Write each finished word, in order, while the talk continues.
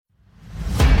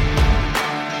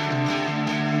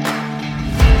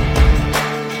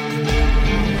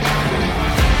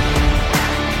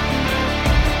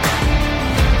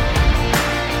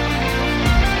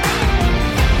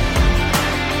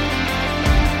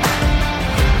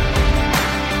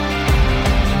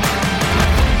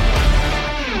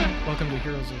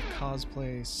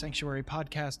a Sanctuary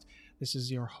podcast. This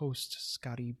is your host,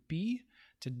 Scotty B.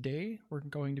 Today, we're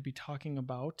going to be talking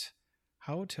about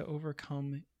how to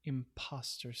overcome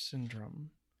imposter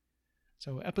syndrome.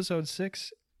 So, episode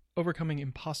 6, overcoming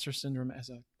imposter syndrome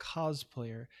as a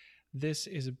cosplayer. This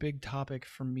is a big topic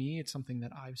for me. It's something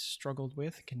that I've struggled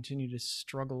with, continue to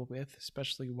struggle with,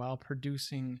 especially while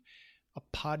producing a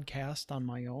podcast on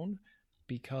my own,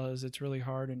 because it's really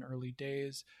hard in early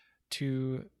days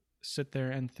to sit there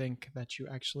and think that you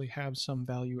actually have some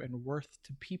value and worth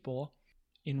to people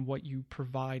in what you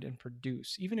provide and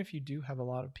produce. Even if you do have a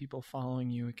lot of people following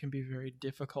you, it can be very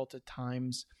difficult at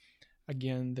times.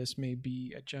 Again, this may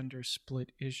be a gender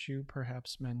split issue.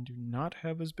 Perhaps men do not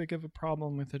have as big of a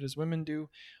problem with it as women do.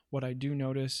 What I do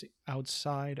notice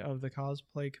outside of the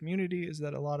cosplay community is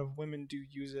that a lot of women do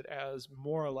use it as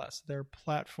more or less their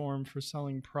platform for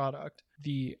selling product.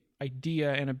 The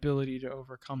idea and ability to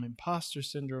overcome imposter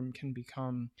syndrome can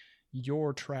become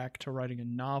your track to writing a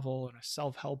novel and a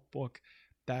self-help book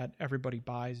that everybody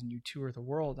buys and you tour the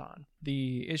world on.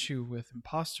 The issue with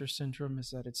imposter syndrome is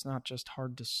that it's not just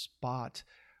hard to spot,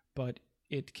 but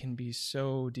it can be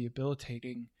so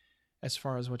debilitating as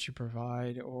far as what you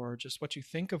provide or just what you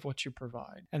think of what you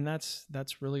provide. And that's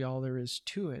really all there is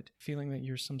to it. Feeling that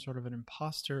you're some sort of an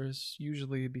imposter is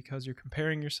usually because you're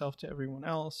comparing yourself to everyone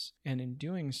else. And in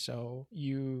doing so,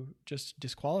 you just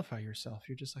disqualify yourself.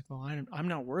 You're just like, well, I'm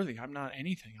not worthy. I'm not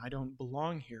anything. I don't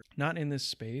belong here. Not in this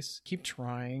space. Keep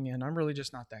trying. And I'm really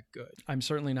just not that good. I'm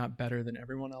certainly not better than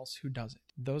everyone else who does it.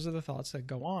 Those are the thoughts that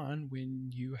go on when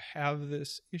you have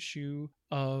this issue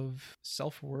of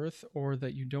self-worth, or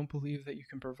that you don't believe that you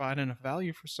can provide enough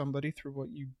value for somebody through what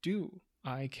you do.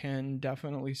 I can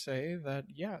definitely say that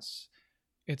yes,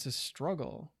 it's a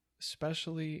struggle,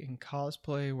 especially in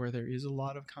cosplay where there is a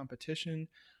lot of competition.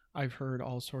 I've heard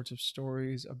all sorts of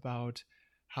stories about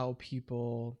how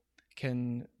people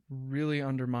can really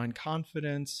undermine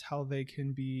confidence, how they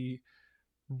can be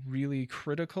really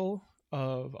critical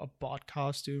of a bought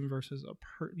costume versus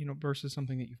versus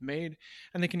something that you've made,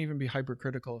 and they can even be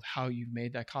hypercritical of how you've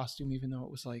made that costume, even though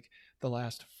it was like the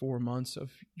last 4 months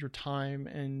of your time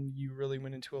and you really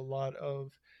went into a lot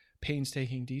of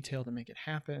painstaking detail to make it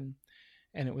happen,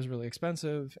 and it was really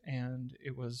expensive, and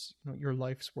it was your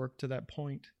life's work to that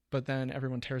point. But then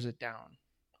everyone tears it down,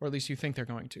 or at least you think they're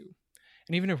going to.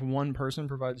 And even if one person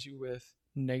provides you with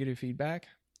negative feedback,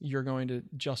 you're going to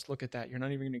just look at that. You're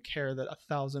not even going to care that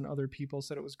 1,000 other people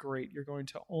said it was great. You're going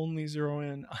to only zero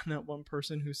in on that one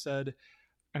person who said,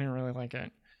 I didn't really like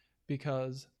it,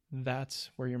 because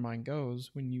that's where your mind goes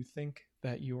when you think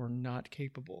that you're not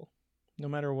capable. No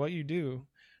matter what you do,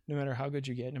 no matter how good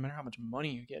you get, no matter how much money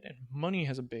you get, and money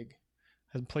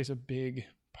plays a big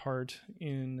part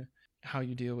in how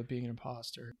you deal with being an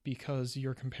imposter, because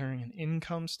you're comparing an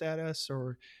income status,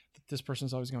 or this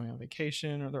person's always going on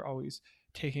vacation, or they're always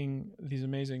taking these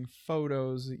amazing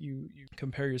photos that you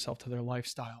compare yourself to their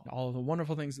lifestyle, all of the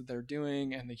wonderful things that they're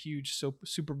doing, and the huge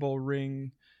Super Bowl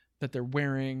ring that they're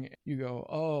wearing. You go,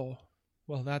 oh,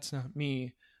 well, that's not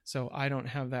me, so I don't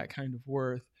have that kind of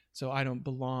worth, so I don't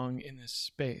belong in this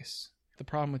space. The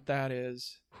problem with that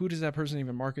is, who does that person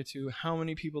even market to? How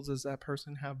many people does that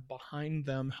person have behind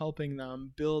them, helping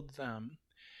them, build them?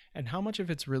 And how much of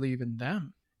it's really even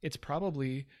them? It's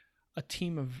probably a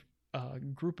team of a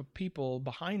group of people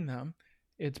behind them.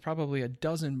 It's probably a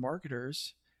dozen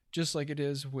marketers, just like it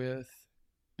is with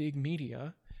big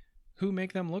media, who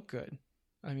make them look good.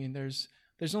 I mean, there's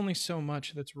only so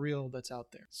much that's real that's out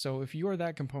there. So if you're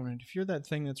that component, if you're that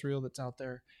thing that's real that's out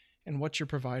there, and what you're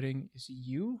providing is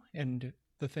you and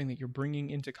the thing that you're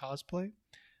bringing into cosplay,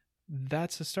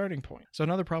 that's a starting point. So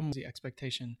another problem is the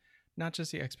expectation, not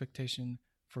just the expectation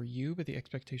for you, but the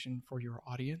expectation for your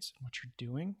audience and what you're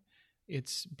doing.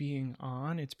 It's being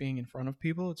on, it's being in front of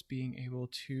people, it's being able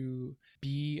to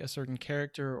be a certain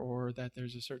character, or that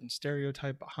there's a certain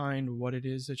stereotype behind what it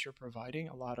is that you're providing.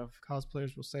 A lot of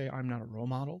cosplayers will say, I'm not a role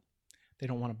model. They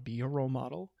don't want to be a role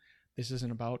model. This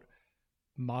isn't about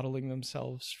modeling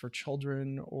themselves for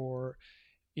children or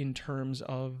in terms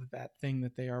of that thing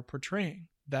that they are portraying.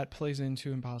 That plays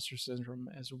into imposter syndrome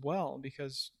as well,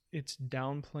 because it's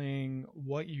downplaying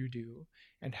what you do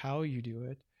and how you do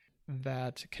it.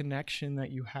 That connection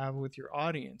that you have with your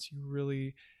audience, you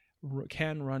really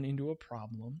can run into a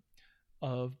problem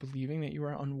of believing that you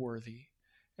are unworthy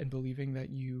and believing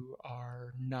that you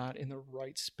are not in the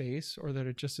right space, or that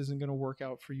it just isn't going to work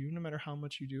out for you no matter how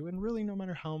much you do, and really no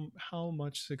matter how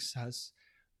much success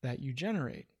that you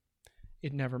generate.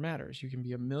 It never matters. You can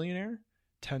be a millionaire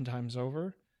 10 times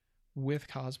over with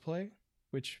cosplay,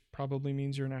 which probably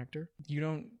means you're an actor. You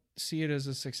don't see it as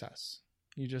a success.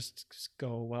 You just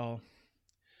go, well,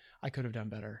 I could have done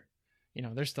better.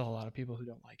 There's still a lot of people who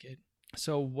don't like it.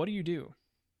 So what do you do?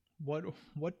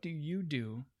 What do you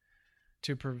do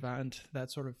to prevent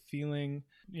that sort of feeling,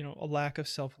 a lack of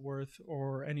self-worth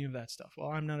or any of that stuff? Well,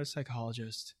 I'm not a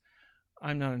psychologist.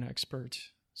 I'm not an expert.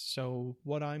 So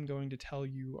what I'm going to tell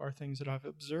you are things that I've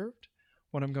observed.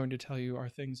 What I'm going to tell you are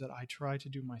things that I try to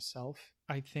do myself.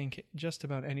 I think just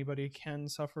about anybody can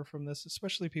suffer from this,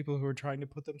 especially people who are trying to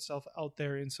put themselves out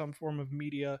there in some form of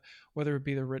media, whether it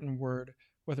be the written word,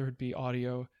 whether it be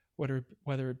audio, whether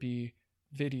it be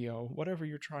video, whatever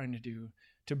you're trying to do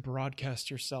to broadcast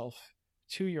yourself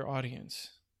to your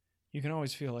audience. You can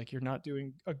always feel like you're not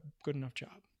doing a good enough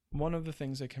job. One of the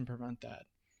things that can prevent that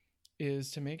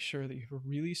is to make sure that you have a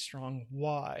really strong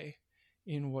why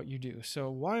in what you do.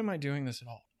 So why am I doing this at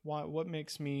all? What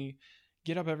makes me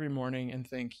get up every morning and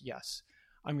think, yes,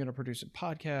 I'm going to produce a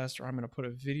podcast, or I'm going to put a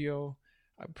video,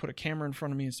 put a camera in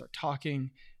front of me and start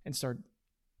talking and start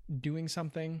doing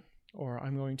something, or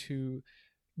I'm going to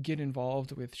get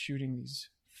involved with shooting these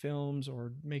films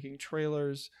or making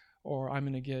trailers, or I'm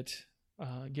going to get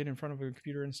in front of a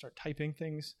computer and start typing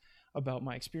things about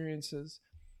my experiences,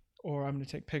 or I'm going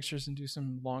to take pictures and do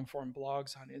some long form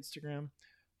blogs on Instagram.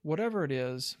 Whatever it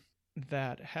is,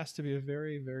 that has to be a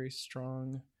very, very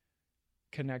strong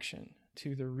connection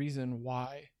to the reason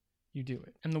why you do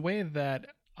it. And the way that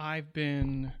I've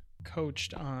been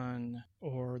coached on,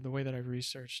 or the way that I've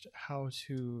researched how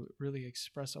to really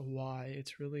express a why,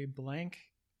 it's really blank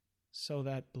so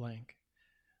that blank.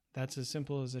 That's as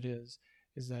simple as it is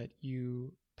that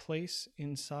you place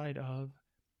inside of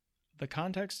the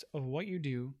context of what you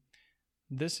do,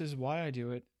 this is why I do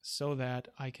it, so that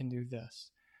I can do this.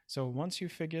 So once you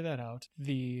figure that out,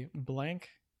 the blank,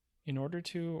 in order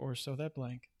to, or so that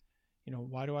blank,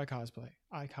 why do I cosplay?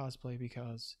 I cosplay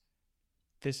because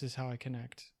this is how I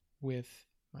connect with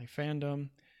my fandom.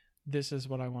 This is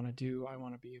what I want to do. I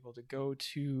want to be able to go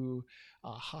to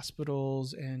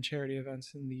hospitals and charity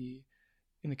events in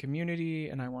the community,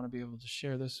 and I want to be able to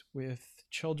share this with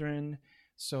children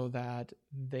so that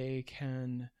they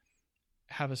can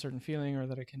have a certain feeling, or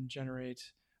that it can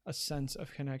generate a sense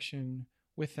of connection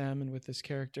with them and with this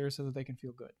character so that they can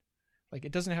feel good. Like,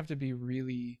 it doesn't have to be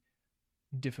really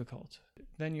difficult.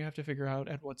 Then you have to figure out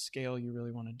at what scale you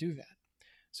really want to do that.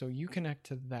 So you connect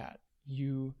to that.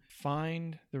 You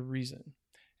find the reason.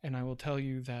 And I will tell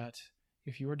you that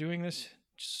if you are doing this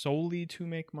solely to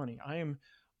make money,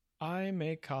 I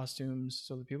make costumes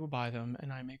so that people buy them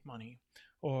and I make money.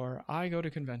 Or I go to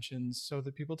conventions so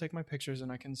that people take my pictures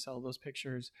and I can sell those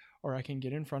pictures, or I can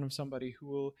get in front of somebody who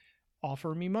will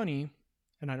offer me money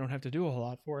and I don't have to do a whole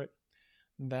lot for it.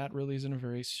 That really isn't a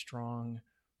very strong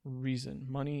reason.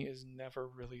 Money is never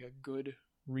really a good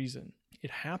reason.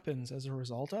 It happens as a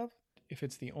result of, if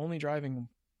it's the only driving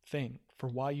thing for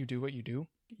why you do what you do,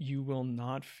 you will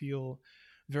not feel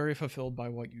very fulfilled by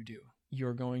what you do.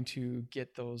 You're going to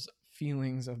get those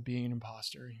feelings of being an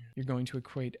imposter. You're going to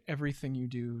equate everything you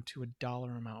do to a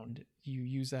dollar amount. You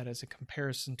use that as a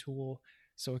comparison tool,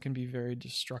 so it can be very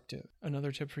destructive.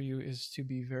 Another tip for you is to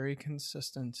be very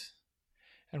consistent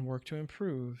and work to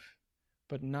improve,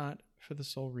 but not for the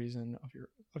sole reason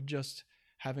of just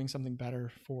having something better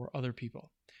for other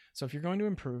people. So if you're going to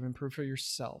improve for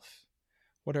yourself,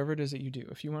 whatever it is that you do.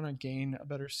 If you want to gain a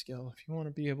better skill, if you want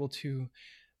to be able to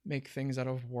make things out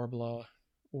of Worbla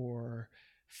or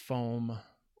foam,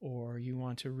 or you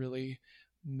want to really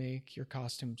make your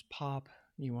costumes pop,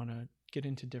 you want to get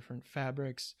into different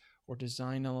fabrics or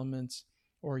design elements,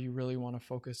 or you really want to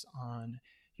focus on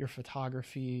your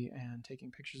photography and taking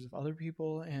pictures of other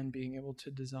people and being able to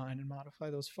design and modify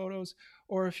those photos,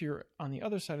 or if you're on the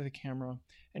other side of the camera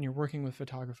and you're working with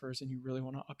photographers and you really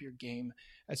want to up your game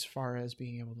as far as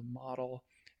being able to model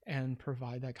and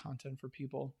provide that content for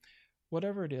people,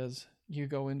 whatever it is, you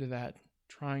go into that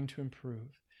trying to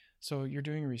improve. So you're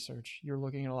doing research, you're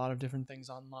looking at a lot of different things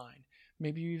online.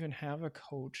 Maybe you even have a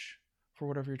coach for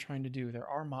whatever you're trying to do. There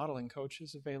are modeling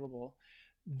coaches available.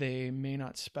 They may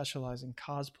not specialize in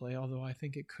cosplay, although I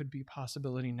think it could be a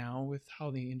possibility now with how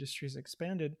the industry has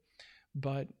expanded,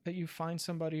 but that you find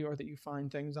somebody, or that you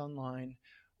find things online,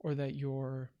 or that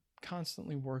you're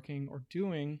constantly working or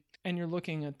doing, and you're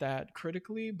looking at that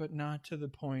critically, but not to the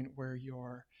point where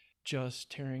you're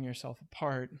just tearing yourself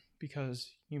apart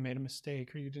because you made a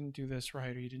mistake, or you didn't do this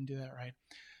right, or you didn't do that right.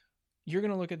 You're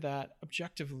going to look at that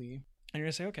objectively, and you're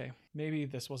going to say, okay, maybe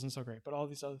this wasn't so great, but all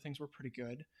these other things were pretty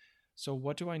good. So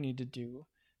what do I need to do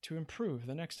to improve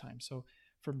the next time? So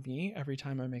for me, every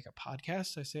time I make a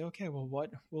podcast, I say, okay, well,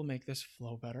 what will make this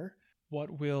flow better?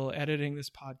 what will editing this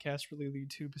podcast really lead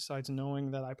to, besides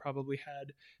knowing that I probably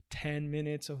had 10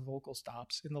 minutes of vocal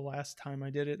stops in the last time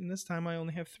I did it, and this time I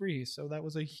only have 3. So that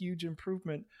was a huge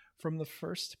improvement from the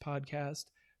first podcast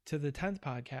to the 10th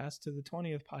podcast to the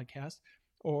 20th podcast.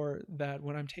 Or that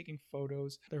when I'm taking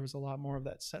photos, there was a lot more of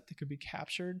that set that could be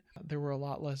captured. There were a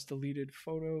lot less deleted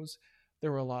photos.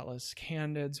 There were a lot less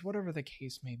candids, whatever the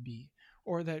case may be.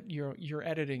 Or that your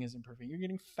editing is improving. You're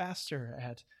getting faster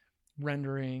at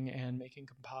rendering and making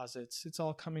composites. It's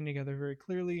all coming together very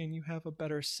clearly, and you have a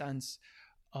better sense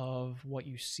of what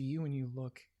you see when you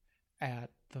look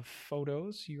at the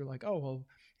photos. You're like, oh, well,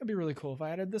 it'd be really cool if I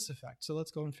added this effect. So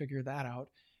let's go and figure that out.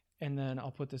 And then I'll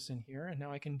put this in here, and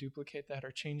now I can duplicate that or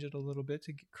change it a little bit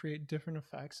to create different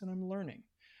effects, and I'm learning.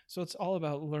 So it's all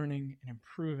about learning and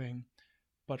improving.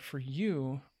 But for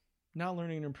you, not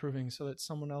learning and improving so that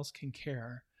someone else can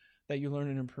care that you learn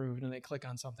and improved, and they click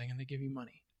on something and they give you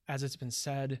money. As it's been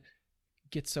said,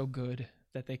 get so good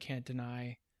that they can't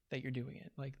deny that you're doing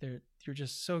it. Like you're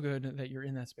just so good that you're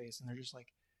in that space, and they're just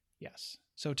like, yes.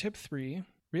 So tip 3,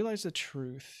 realize the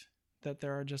truth that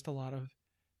there are just a lot of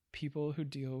people who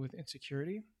deal with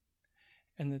insecurity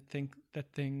and that think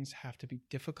that things have to be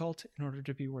difficult in order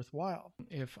to be worthwhile.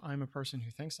 If I'm a person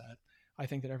who thinks that, I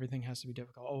think that everything has to be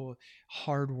difficult. Oh,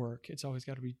 hard work. It's always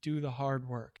got to be do the hard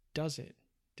work. Does it?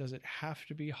 Does it have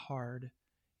to be hard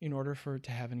in order for it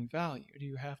to have any value? Do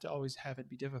you have to always have it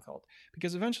be difficult?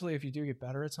 Because eventually, if you do get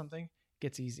better at something, it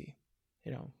gets easy.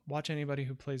 Watch anybody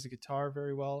who plays the guitar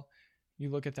very well. You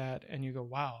look at that and you go,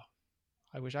 wow,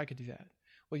 I wish I could do that.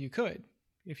 Well, you could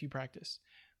if you practice.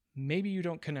 Maybe you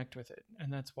don't connect with it,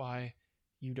 and that's why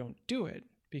you don't do it,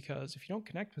 because if you don't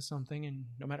connect with something, and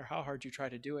no matter how hard you try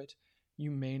to do it, you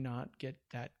may not get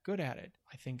that good at it.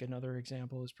 I think another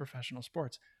example is professional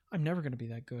sports. I'm never going to be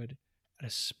that good at a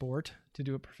sport to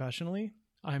do it professionally.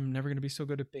 I'm never going to be so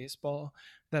good at baseball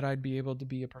that I'd be able to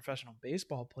be a professional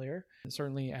baseball player. And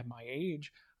certainly at my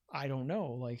age, I don't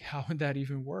know, like, how would that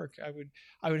even work?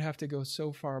 I would have to go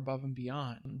so far above and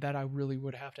beyond that I really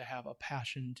would have to have a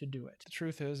passion to do it. The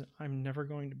truth is, I'm never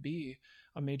going to be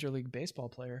a Major League Baseball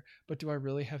player, but do I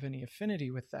really have any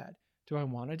affinity with that? Do I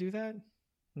want to do that?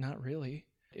 Not really.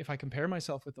 If I compare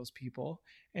myself with those people,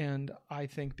 and I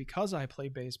think because I play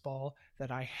baseball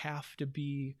that I have to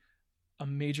be a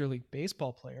Major League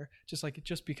Baseball player,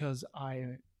 just because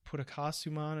I put a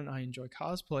costume on and I enjoy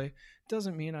cosplay,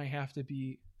 doesn't mean I have to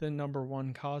be the number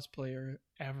 1 cosplayer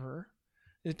ever.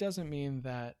 It doesn't mean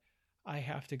that I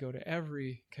have to go to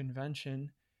every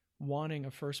convention wanting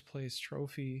a first place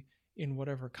trophy in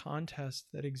whatever contest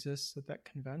that exists at that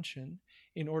convention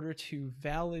in order to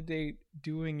validate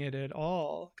doing it at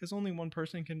all, because only one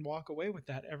person can walk away with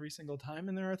that every single time,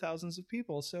 and there are thousands of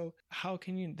people. So how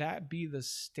can that be the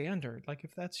standard? Like,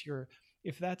 if that's your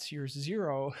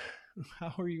 0,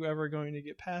 how are you ever going to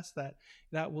get past that?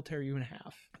 That will tear you in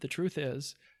half. The truth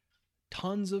is,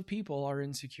 tons of people are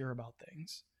insecure about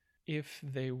things. If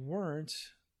they weren't,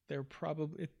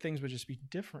 things would just be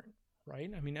different, right?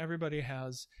 I mean, everybody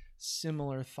has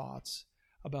similar thoughts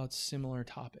about similar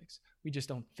topics. We just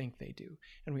don't think they do.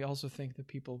 And we also think that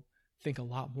people think a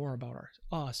lot more about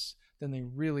us than they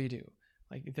really do.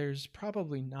 Like, there's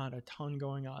probably not a ton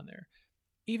going on there.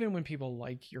 Even when people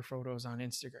like your photos on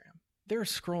Instagram, they're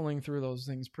scrolling through those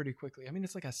things pretty quickly. I mean,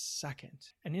 it's like a second.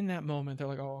 And in that moment, they're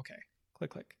like, oh, okay,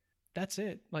 click. That's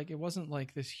it. Like, it wasn't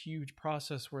like this huge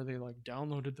process where they like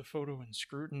downloaded the photo and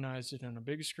scrutinized it on a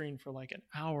big screen for like an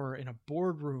hour in a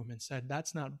boardroom and said,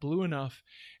 that's not blue enough,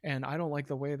 and I don't like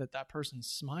the way that person's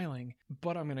smiling,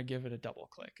 but I'm going to give it a double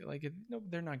click. Like,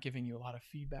 they're not giving you a lot of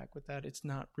feedback with that. It's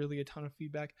not really a ton of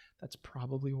feedback. That's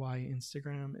probably why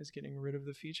Instagram is getting rid of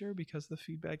the feature, because the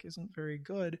feedback isn't very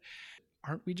good.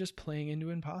 Aren't we just playing into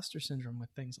imposter syndrome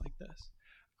with things like this?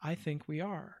 I think we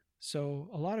are. So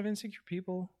a lot of insecure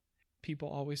people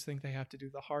always think they have to do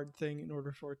the hard thing in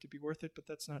order for it to be worth it, but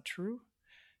that's not true.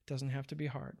 It doesn't have to be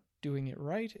hard. Doing it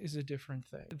right is a different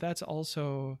thing. That's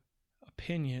also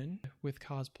opinion. With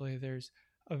cosplay, there's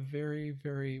a very,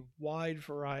 very wide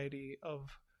variety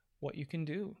of what you can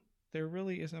do. There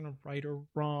really isn't a right or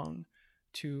wrong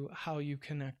to how you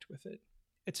connect with it.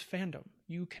 It's fandom.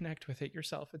 You connect with it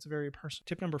yourself. It's very personal.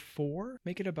 Tip number 4,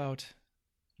 make it about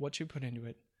what you put into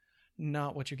it,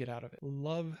 not what you get out of it.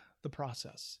 Love the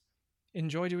process.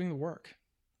 Enjoy doing the work.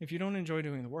 If you don't enjoy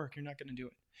doing the work, you're not going to do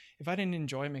it. If I didn't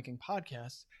enjoy making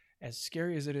podcasts, as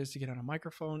scary as it is to get on a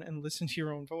microphone and listen to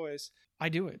your own voice, I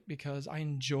do it because I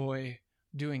enjoy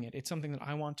doing it. It's something that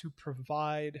I want to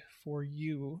provide for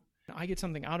you. I get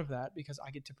something out of that because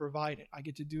I get to provide it. I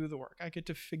get to do the work. I get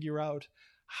to figure out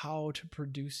how to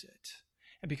produce it.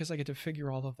 And because I get to figure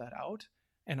all of that out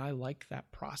And I like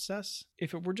that process.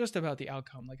 If it were just about the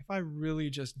outcome, like if I really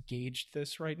just gauged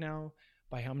this right now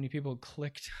by how many people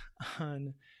clicked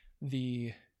on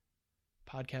the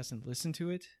podcast and listened to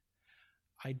it,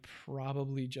 I'd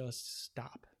probably just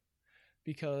stop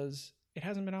because it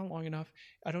hasn't been out long enough.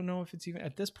 I don't know if it's even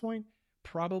at this point,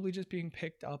 probably just being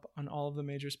picked up on all of the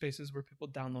major spaces where people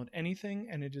download anything,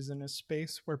 and it is in a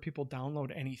space where people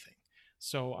download anything.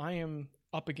 So I am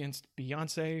up against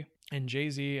Beyonce and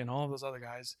Jay-Z and all of those other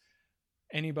guys.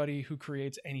 Anybody who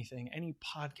creates anything, any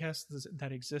podcast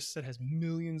that exists that has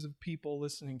millions of people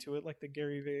listening to it, like the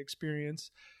Gary Vee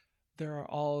Experience, there are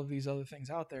all of these other things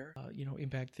out there.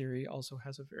 Impact Theory also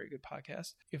has a very good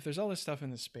podcast. If there's all this stuff in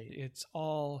the space, it's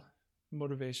all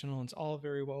motivational and it's all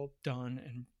very well done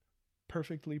and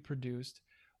perfectly produced.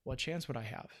 What chance would I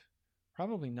have?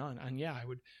 Probably none. And yeah,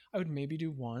 I would maybe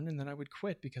do one and then I would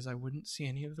quit because I wouldn't see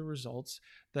any of the results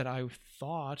that I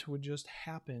thought would just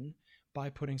happen by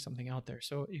putting something out there.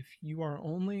 So if you are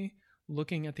only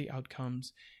looking at the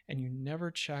outcomes and you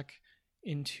never check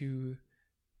into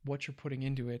what you're putting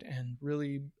into it and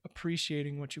really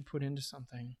appreciating what you put into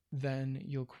something, then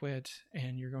you'll quit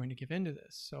and you're going to give into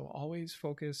this. So always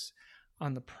focus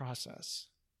on the process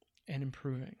and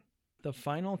improving. The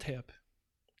final tip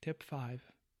 5,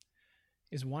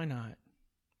 is why not?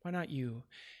 Why not you?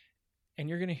 And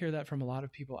you're going to hear that from a lot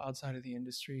of people outside of the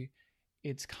industry.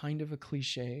 It's kind of a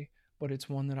cliche, but it's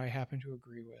one that I happen to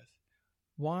agree with.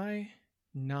 Why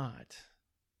not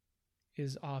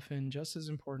is often just as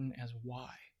important as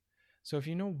why. So if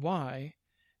you know why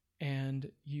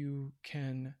and you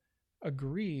can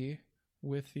agree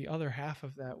with the other half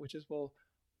of that, which is, well,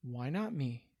 why not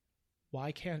me?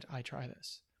 Why can't I try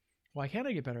this? Why can't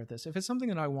I get better at this? If it's something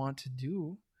that I want to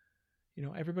do,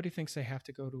 everybody thinks they have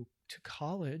to go to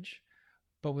college,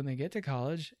 but when they get to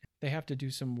college, they have to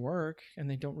do some work and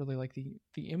they don't really like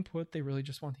the input. They really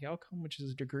just want the outcome, which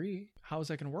is a degree. How is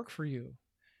that going to work for you?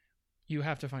 You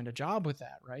have to find a job with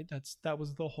that, right? That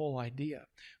was the whole idea.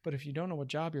 But if you don't know what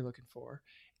job you're looking for,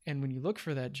 and when you look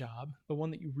for that job, the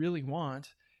one that you really want,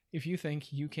 if you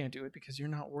think you can't do it because you're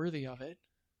not worthy of it,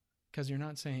 because you're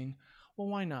not saying, well,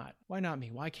 why not? Why not me?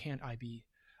 Why can't I be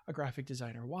a graphic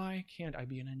designer? Why can't I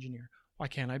be an engineer? Why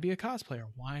can't I be a cosplayer?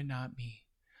 Why not me?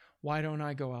 Why don't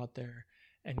I go out there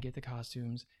and get the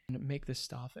costumes and make this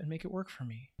stuff and make it work for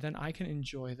me? Then I can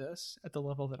enjoy this at the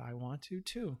level that I want to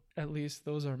too. At least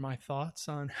those are my thoughts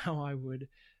on how I would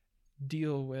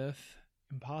deal with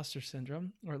imposter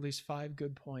syndrome, or at least 5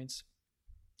 good points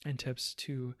and tips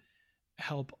to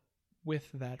help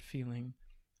with that feeling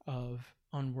of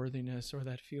unworthiness or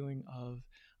that feeling of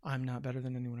I'm not better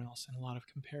than anyone else and a lot of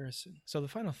comparison. So the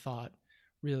final thought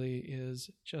really is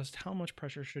just how much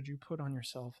pressure should you put on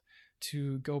yourself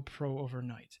to go pro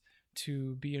overnight,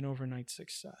 to be an overnight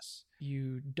success?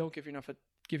 You don't give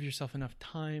yourself enough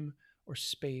time or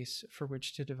space for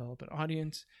which to develop an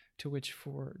audience,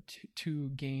 to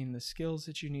gain the skills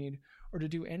that you need, or to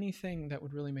do anything that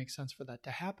would really make sense for that to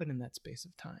happen in that space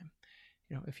of time.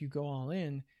 If you go all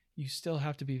in, you still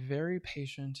have to be very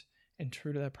patient and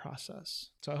true to that process.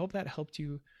 So I hope that helped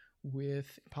you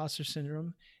with imposter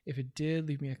syndrome. If it did,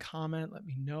 leave me a comment, let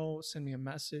me know, send me a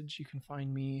message. You can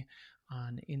find me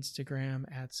on Instagram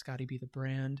at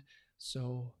ScottyBTheBrand.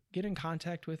 So get in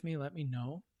contact with me, let me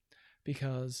know,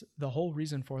 because the whole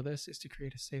reason for this is to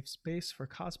create a safe space for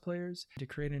cosplayers, to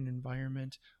create an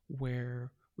environment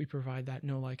where we provide that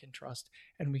know, like, and trust,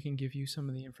 and we can give you some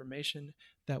of the information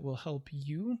that will help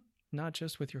you, not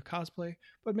just with your cosplay,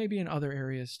 but maybe in other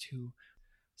areas too.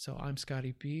 So I'm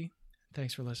Scotty B.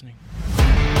 Thanks for listening.